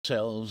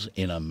themselves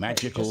in a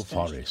magical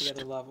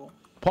forest.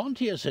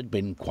 Pontius had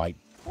been quite...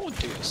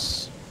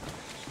 Pontius.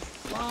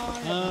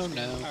 Oh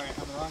no. Alright,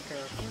 I'm the wrong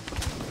character.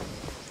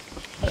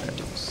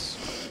 Pontius.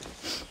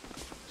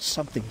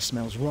 Something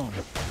smells wrong.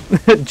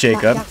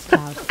 Jacob. That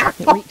gas cloud.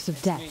 It reeks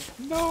of death.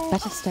 No.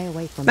 Better stay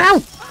away from Ow!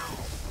 it.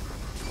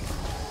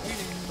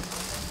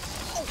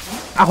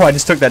 Oh, I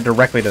just took that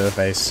directly to the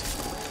face.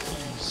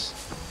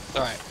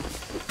 Alright.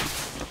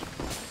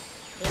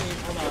 Hey,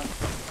 hold on.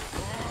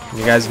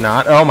 You guys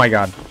not? Oh my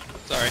god.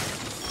 Sorry.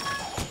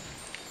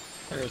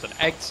 There's an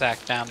egg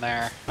sack down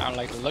there. I don't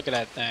like to look at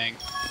that thing.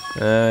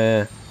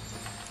 Yeah.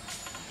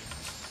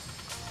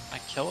 I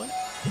kill it?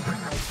 Oh my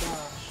gosh.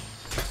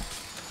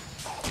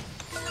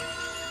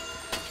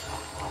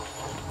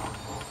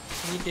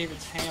 I need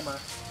David's hammer.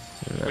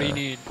 What do you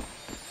need?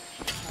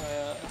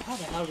 How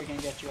the hell are we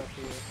gonna get you up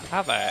here?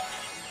 Have that.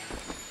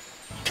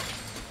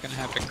 Gonna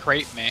have to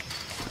crate me.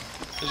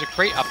 There's a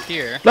crate up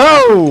here.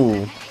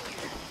 No!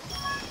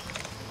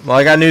 Well,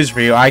 I got news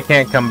for you. I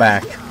can't come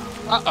back.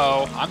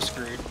 Uh-oh, I'm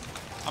screwed.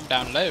 I'm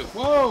down low.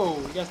 Whoa!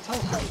 You guys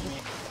teleported me.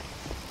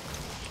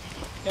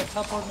 You guys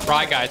teleported me.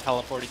 Fry guy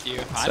teleported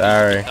you.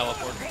 Sorry. I didn't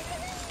teleport.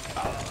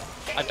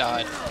 I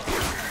died.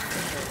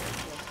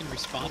 You can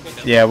respawn me.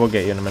 Yeah, we'll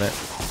get you in a minute.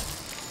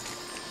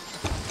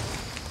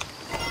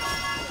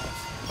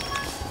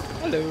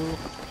 Hello.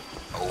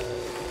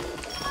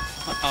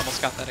 I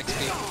almost got that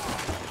XP.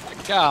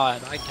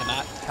 God, I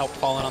cannot help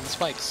falling on the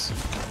spikes.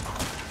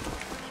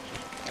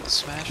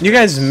 Smash. You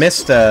guys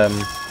missed,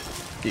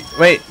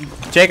 Wait,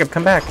 Jacob,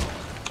 come back.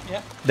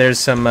 Yeah. There's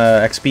some,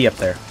 XP up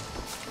there.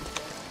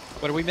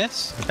 What did we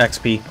miss?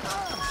 XP.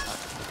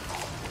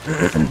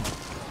 And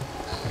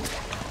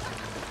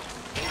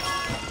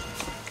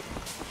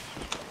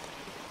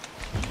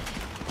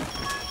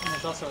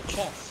there's also a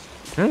chest.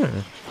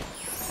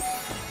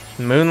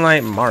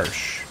 Moonlight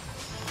Marsh.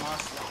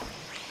 Awesome.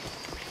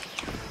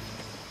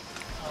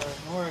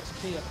 There's more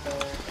XP up there.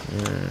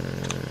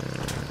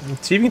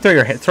 See if you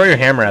can throw your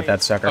hammer at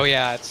that sucker. Oh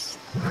yeah, it's.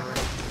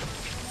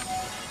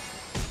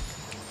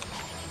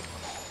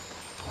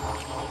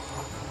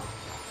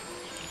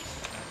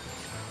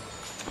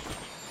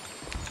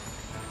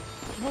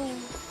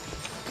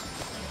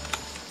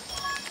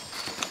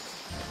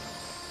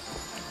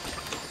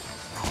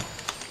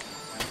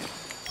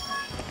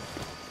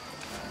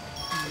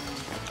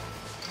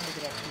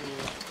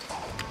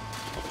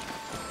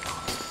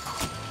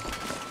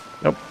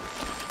 Nope.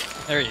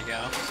 There you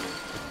go.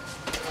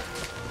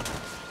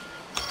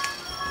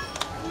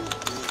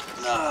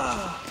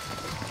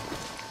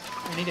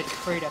 I need a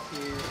crate up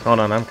here. Hold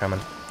on, I'm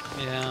coming.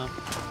 Yeah.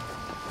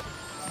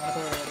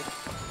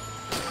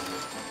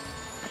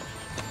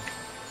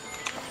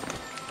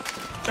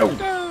 Oh. Goes.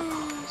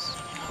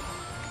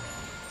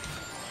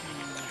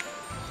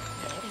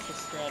 Yeah, what is this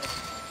strategy?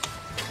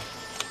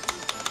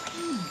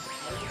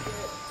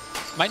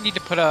 Might need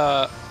to put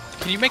a.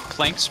 Can you make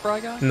planks, Spry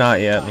guy? Not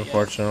yet, Not yet.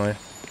 unfortunately.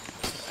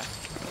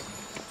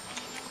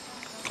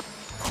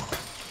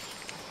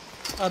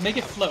 Make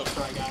it float,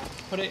 Fry guy.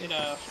 Put it in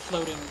a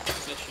floating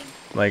position.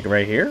 Like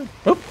right here?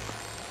 Oop.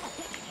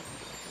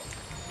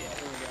 Yeah,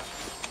 there we go.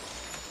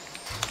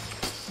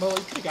 Well,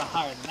 we could have got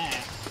higher than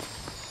that.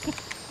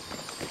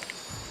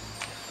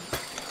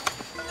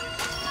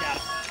 Got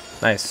it.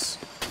 Nice.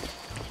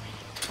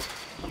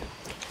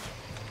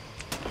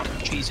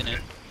 Cheese in it.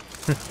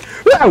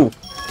 Whoa!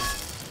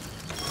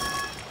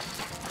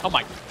 Oh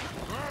my.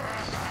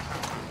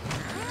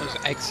 Those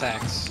egg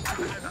sacks.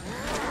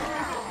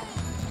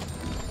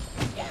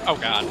 Oh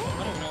god. I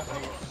don't even know if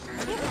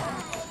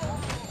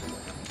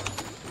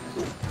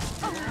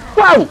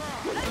Whoa! I...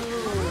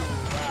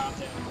 Wow,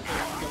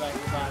 damn. Go back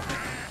and revive me.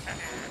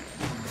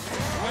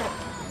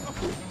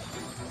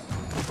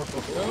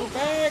 Go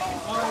back!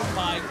 Oh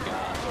my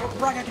god. Oh,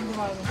 Brock, I can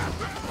revive him.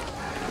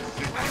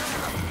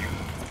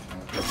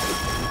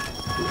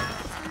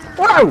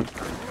 Whoa!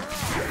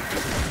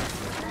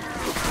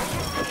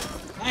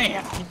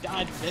 Man, he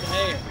died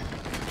mid-air.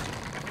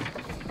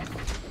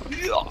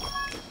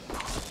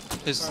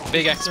 There's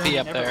big XP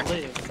up there.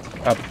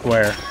 Up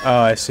where?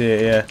 Oh, I see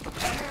it, yeah.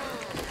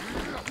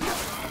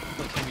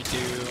 What can we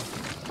do?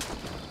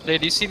 Hey,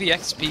 do you see the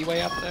XP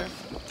way up there?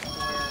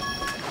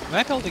 We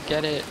might be able to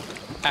get it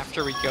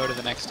after we go to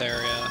the next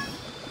area.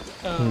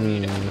 Oh, we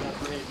need to open that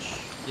bridge.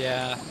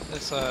 Yeah,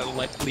 there's a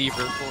like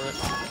lever for it.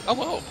 Oh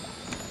whoa!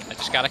 I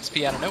just got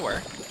XP out of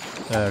nowhere.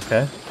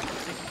 Okay.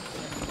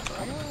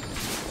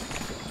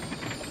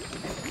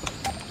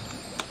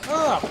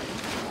 Oh!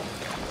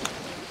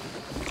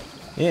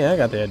 Yeah, I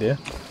got the idea.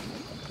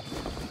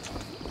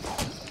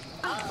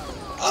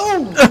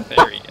 Oh!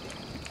 There you go.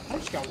 I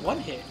just got one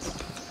hit.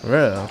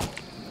 Really?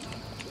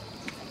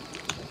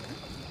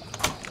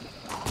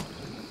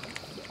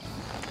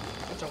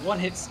 That's a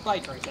one-hit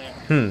spike right there.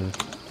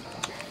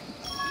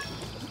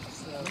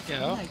 So,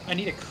 go. I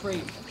need a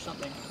crate or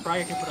something.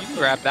 Brian can put a You can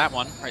crate. grab that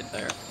one right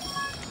there.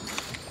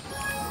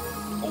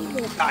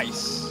 Oh,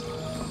 nice.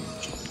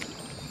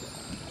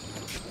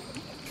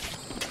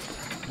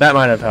 That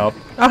might have helped.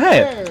 Oh,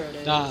 hey! There it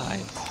is.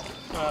 Nice.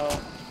 Well,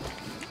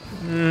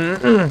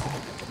 More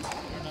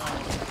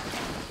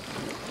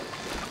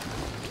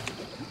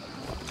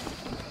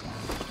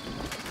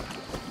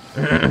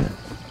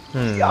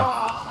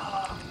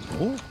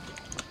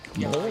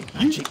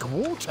magic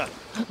water.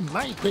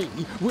 Maybe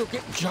we'll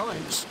get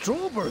giant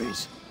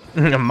strawberries.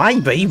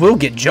 Maybe we'll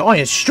get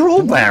giant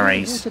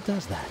strawberries. Water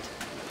does that.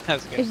 That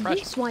was a good Is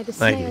impression. this why the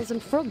Thank you. snails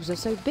and frogs are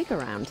so big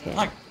around here?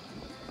 Like,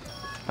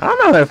 I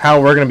don't know if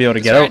how we're gonna be able to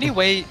Is get there out. any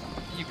way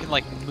you can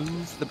like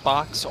move the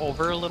box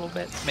over a little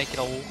bit, make it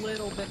a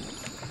little bit?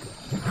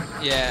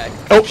 Yeah.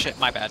 Oh. Shit,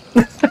 my bad.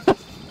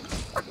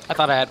 I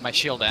thought I had my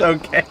shield out.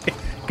 Okay.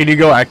 Can you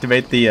go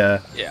activate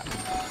the? Yeah.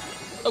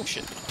 Oh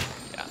shit.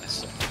 Yeah,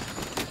 this.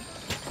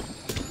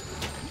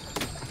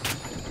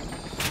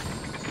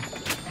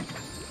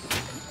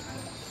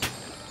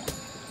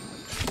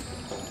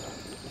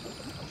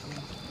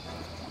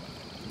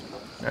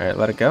 All right,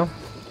 let it go.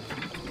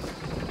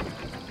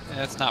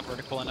 Yeah, it's not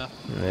vertical enough.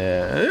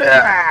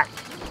 Yeah.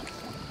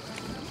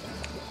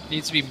 It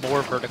needs to be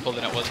more vertical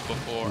than it was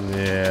before.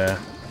 Yeah.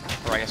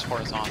 Or I guess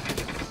horizontal.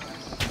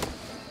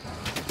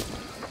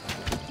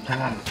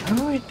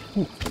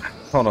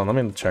 Hold on, let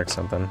me check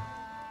something.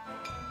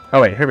 Oh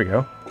wait, here we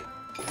go.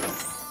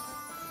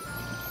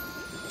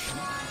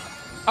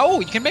 Oh,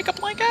 you can make a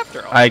plank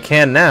after all. I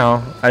can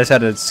now. I just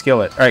had to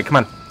skill it. All right, come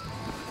on.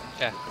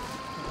 Yeah.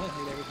 I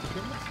hate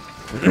everything.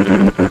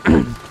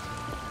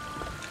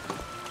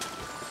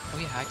 Oh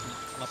yeah, I can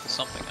level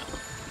something up.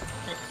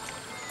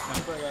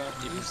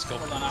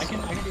 Hold on, I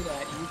can do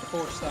that. You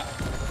force that.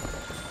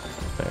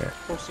 Okay.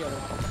 Force the other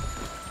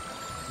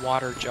one.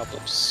 Water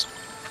jubbles.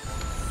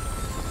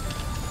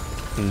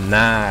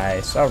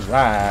 Nice. All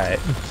right.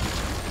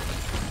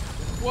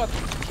 What?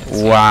 Can't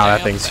see Wow, a that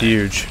damn thing's thing.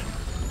 huge.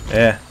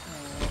 Yeah.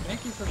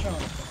 Thank you for showing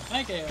me.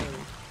 Thank you.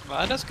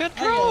 Let us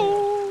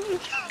control.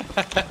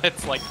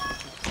 It's like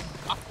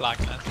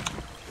blackness.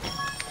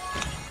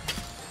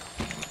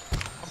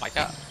 Oh my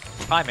god,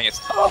 timing is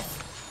tough.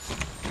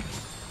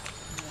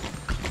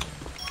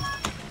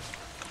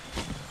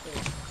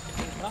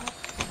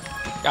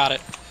 Got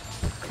it.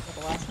 The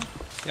last one?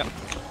 Yep.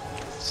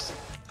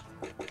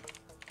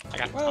 I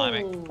got Whoa!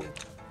 timing.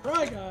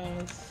 Right,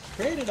 guys.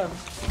 Created a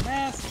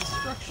mass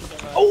destruction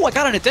device. Oh, I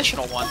got an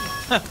additional one.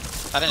 I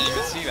didn't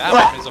even see that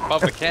one. It was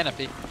above the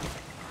canopy.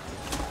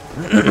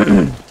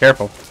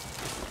 Careful.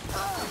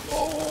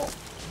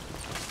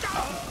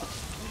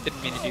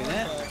 Didn't mean to do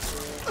that.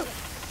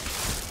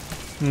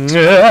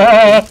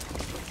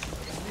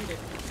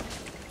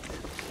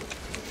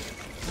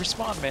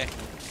 Respawn me.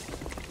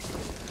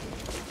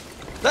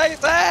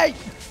 Say!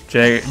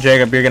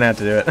 Jacob, you're gonna have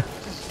to do it.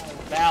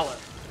 Valor.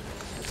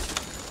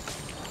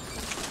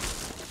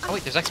 Oh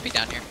wait, there's XP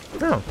down here.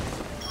 No.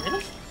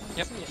 Really?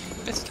 Yep.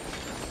 Missed it.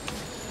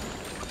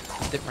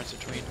 The difference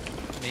between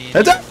me and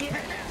Heads you. up!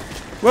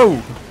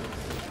 Whoa!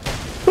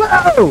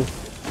 Whoa!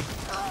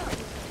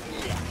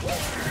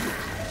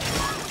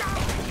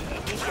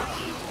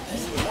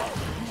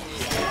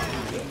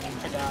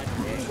 I died.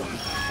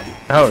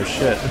 Oh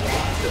shit!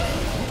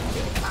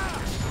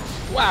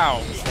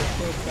 Wow.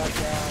 Good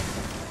background.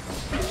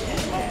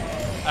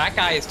 That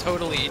guy is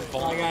totally All I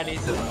invulnerable. got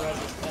is this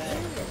resist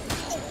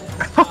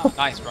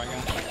Nice, bro. That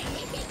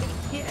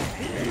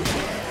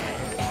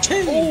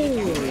thing.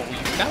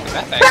 was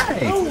that bad.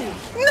 Hey!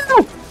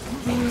 No!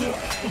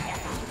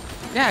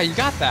 Yeah, you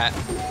got that.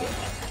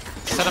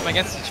 Set them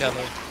against each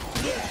other.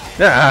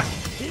 Yeah.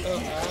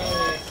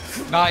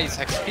 Nice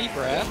XP,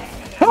 Brad.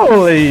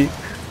 Holy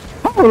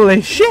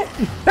shit!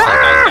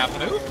 That guy's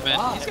got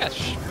movement. He's got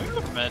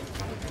movement.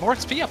 More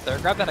XP up there.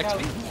 Grab that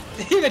XP.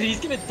 David, he's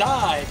gonna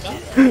die.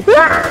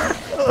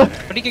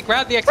 But he could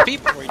grab the XP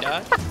before he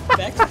died.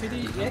 The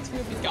XP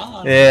will be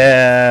gone.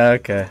 Yeah.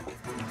 Okay.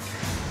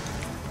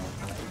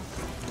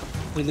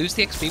 We lose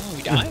the XP when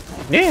we die?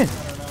 Yeah.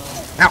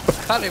 I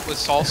thought it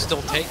was all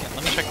still taken.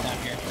 Let me check down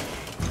here.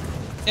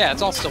 Yeah,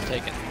 it's all still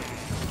taken.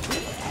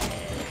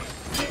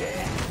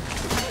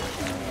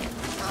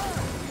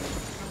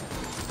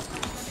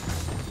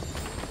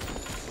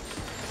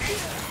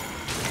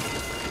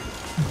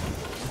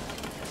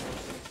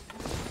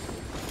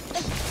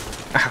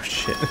 Oh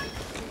shit.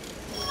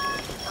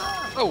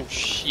 Oh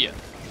shit.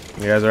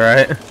 You guys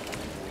alright?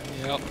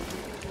 Yep.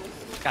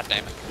 God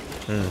damn it.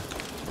 Damn.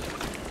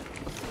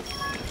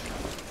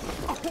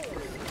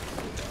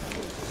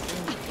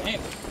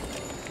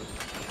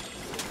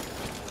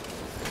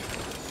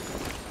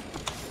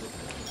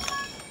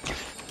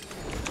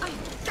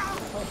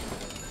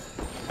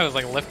 I was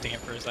like lifting it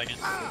for a second.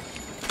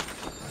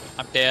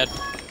 I'm dead.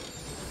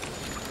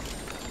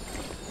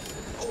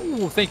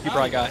 Ooh, thank you,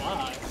 Bry Guy.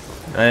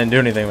 I didn't do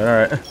anything, but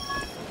alright.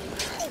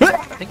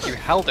 I think you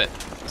held it,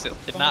 because it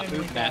did not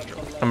move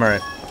naturally. I'm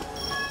alright.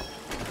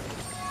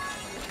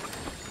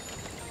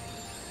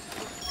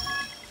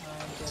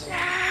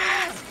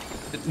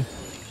 The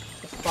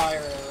fire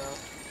arrow.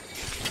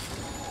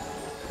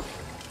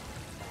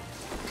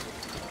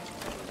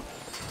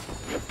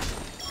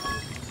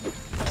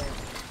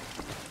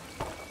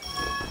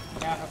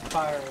 Now I have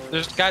fire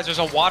arrows. There's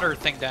a water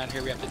thing down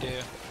here we have to do.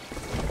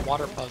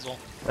 Water puzzle.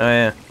 Oh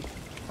yeah.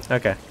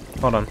 Okay,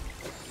 hold on.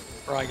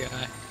 Fry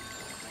guy.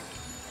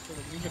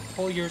 You need to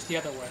pull yours the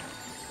other way.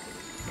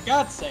 For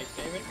God's sake,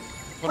 David.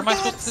 What am I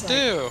supposed to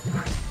do?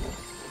 There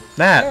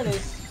That. it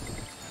is.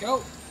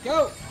 Go,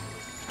 go.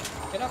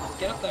 Get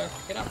up there.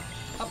 Get up.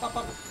 Up, up,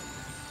 up.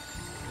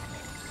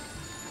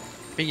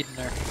 Feeding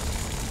her.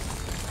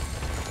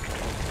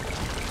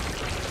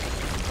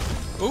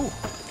 Ooh,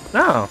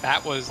 No.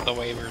 that was the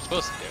way we were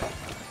supposed to do it.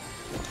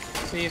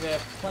 See, the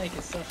plank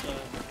is such a...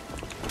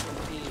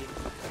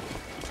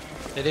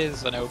 It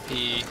is an OP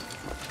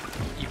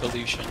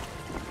evolution.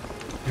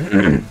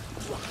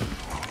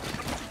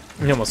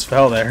 You almost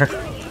fell there.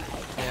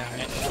 Yeah,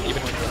 right.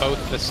 Even with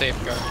both the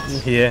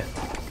safeguards. Yeah.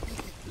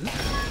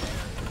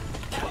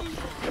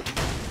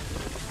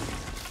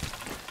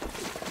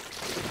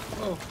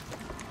 Oh.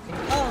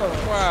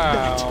 Oh.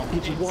 Wow.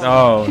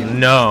 Oh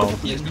no.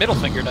 He just middle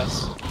fingered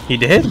us. He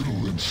did?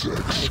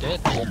 He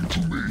did.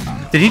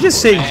 Did he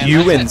just say Man,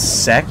 you that- and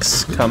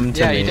sex come to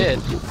Yeah, me? he did.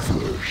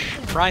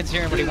 Brian's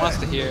hearing what he wants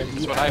to hear.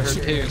 It's what I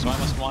heard too, so I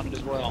must want it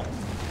as well.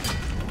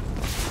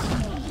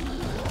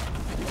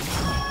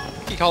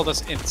 He called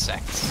us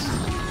insects.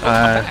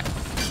 Yeah.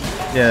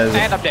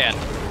 And I'm dead.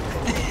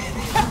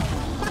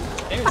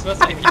 They were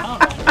supposed to be on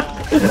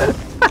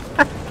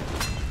that.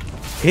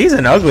 He's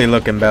an ugly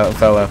looking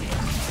fellow.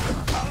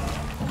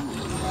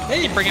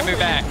 Hey, Keep bringing me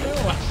back.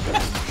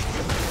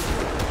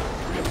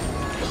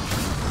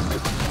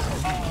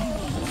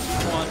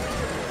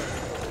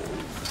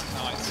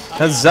 Nice.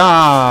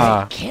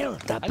 Huzzah!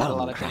 Killed the I did a lot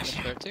bone of damage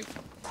crusher. there too.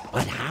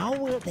 But how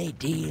will they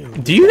deal?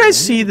 Do you guys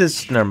see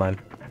this? Never mind.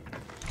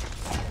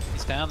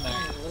 He's down there.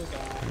 little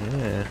guy.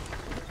 Yeah.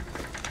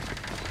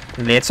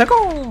 Let's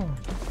go!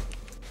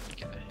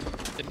 Okay.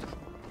 Didn't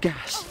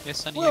Gas.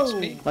 miss any Whoa.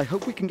 XP. I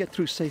hope we can get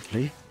through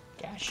safely.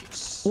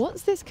 Gaseous.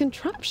 What's this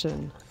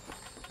contraption?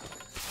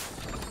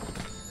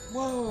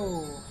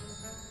 Whoa.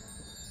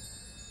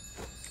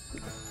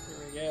 Here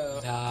we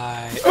go.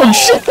 Nice. Oh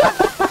shit!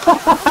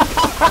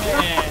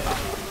 Man.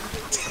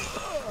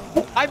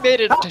 I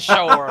made it to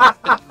shore.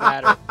 Didn't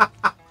matter.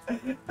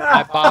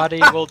 My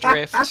body will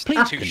drift Please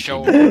to continue.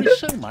 shore. There is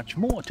so much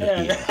more to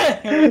hear.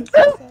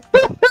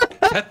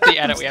 That's the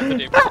edit we have to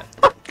do.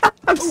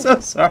 I'm so You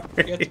have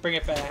sorry. to bring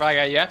it back.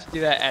 Right, you have to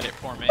do that edit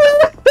for me. You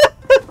have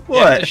to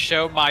What?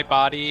 show my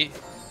body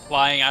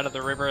flying out of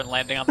the river and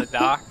landing on the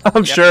dock. I'm You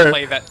have to sure.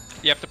 play that.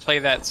 You have to play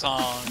that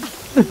song.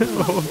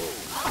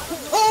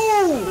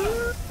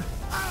 Oh!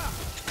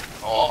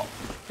 Oh,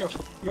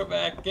 Go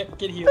back. Get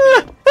healed.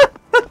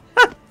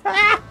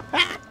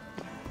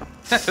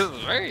 this is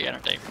very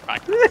entertaining.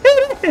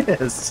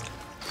 It is.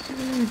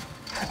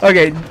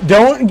 Okay,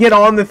 don't get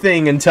on the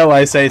thing until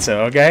I say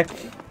so, okay?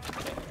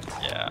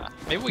 Yeah,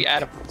 maybe we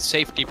add a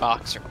safety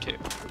box or two.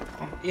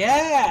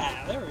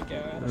 Yeah, there we go.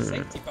 Add a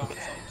safety box.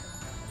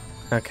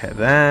 Okay,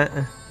 that.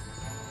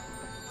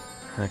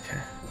 Okay.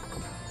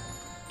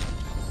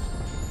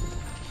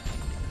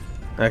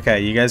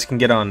 Okay, you guys can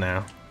get on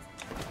now.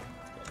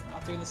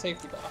 Not doing the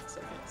safety box,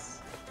 I guess.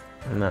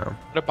 No.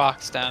 Put a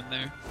box down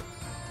there.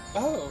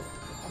 Oh,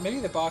 maybe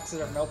the boxes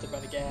are melted by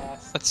the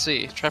gas. Let's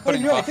see. Try Oh,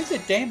 putting. no, I think the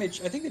damage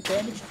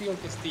field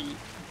is the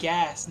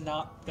gas,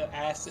 not the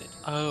acid.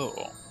 Oh,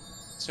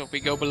 so if we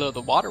go below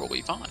the water, we'll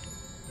be fine.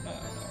 No.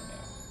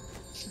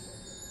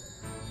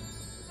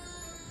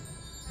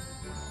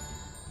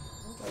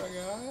 There we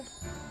go.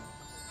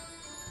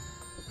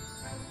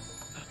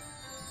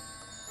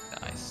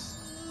 Nice.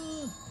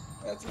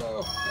 That's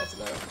low. That's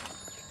low.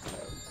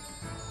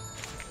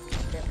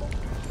 Careful.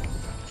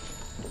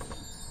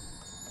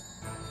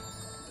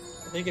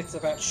 I think it's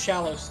about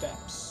shallow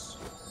steps.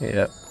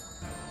 Yep.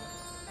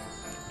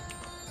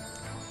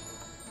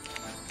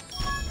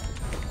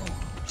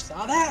 You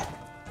saw that?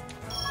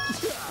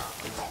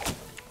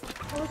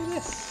 Oh, look at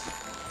this.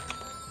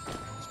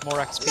 There's more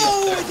XP No, up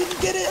I there.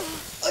 didn't get it.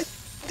 I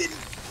didn't.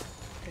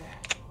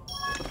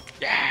 Okay.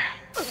 Yeah.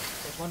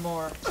 There's one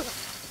more.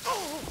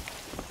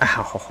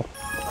 Ow.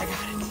 I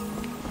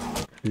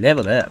got it.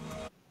 Level up.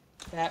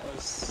 That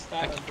was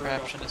That brutal.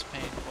 contraption is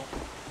painful.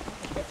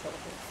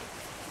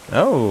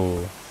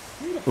 Oh.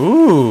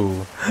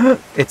 Ooh.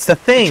 It's the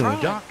thing.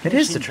 It Darkness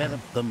is the trap.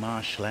 enveloped the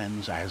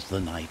marshlands as the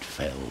night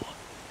fell. What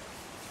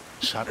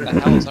Suddenly, the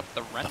hell is up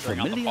the a rendering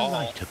on the familiar ball?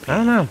 light I don't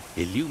appeared, know.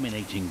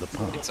 illuminating the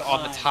pond. It's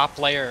on the top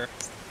layer.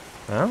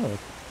 Oh.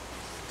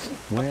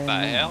 What the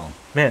hell?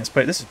 Man,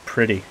 this is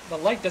pretty. The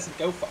light doesn't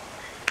go far.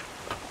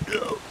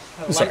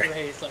 The light Sorry.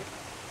 ray is like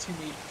 2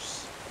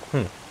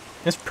 meters.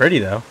 It's pretty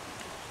though.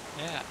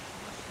 Yeah.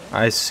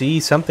 I see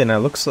something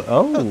that looks like.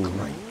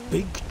 Oh.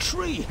 Big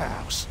tree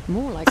house.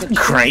 More like a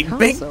Great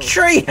big castle.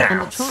 tree And the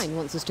house. Trine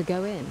wants us to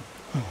go in.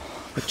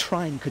 But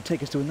Trine could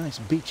take us to a nice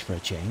beach for a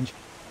change.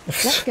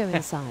 Let's go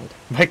inside.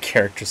 My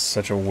character's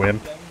such a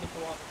wimp. Then we get the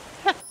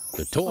water.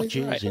 The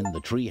torches Right. in the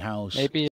tree house Maybe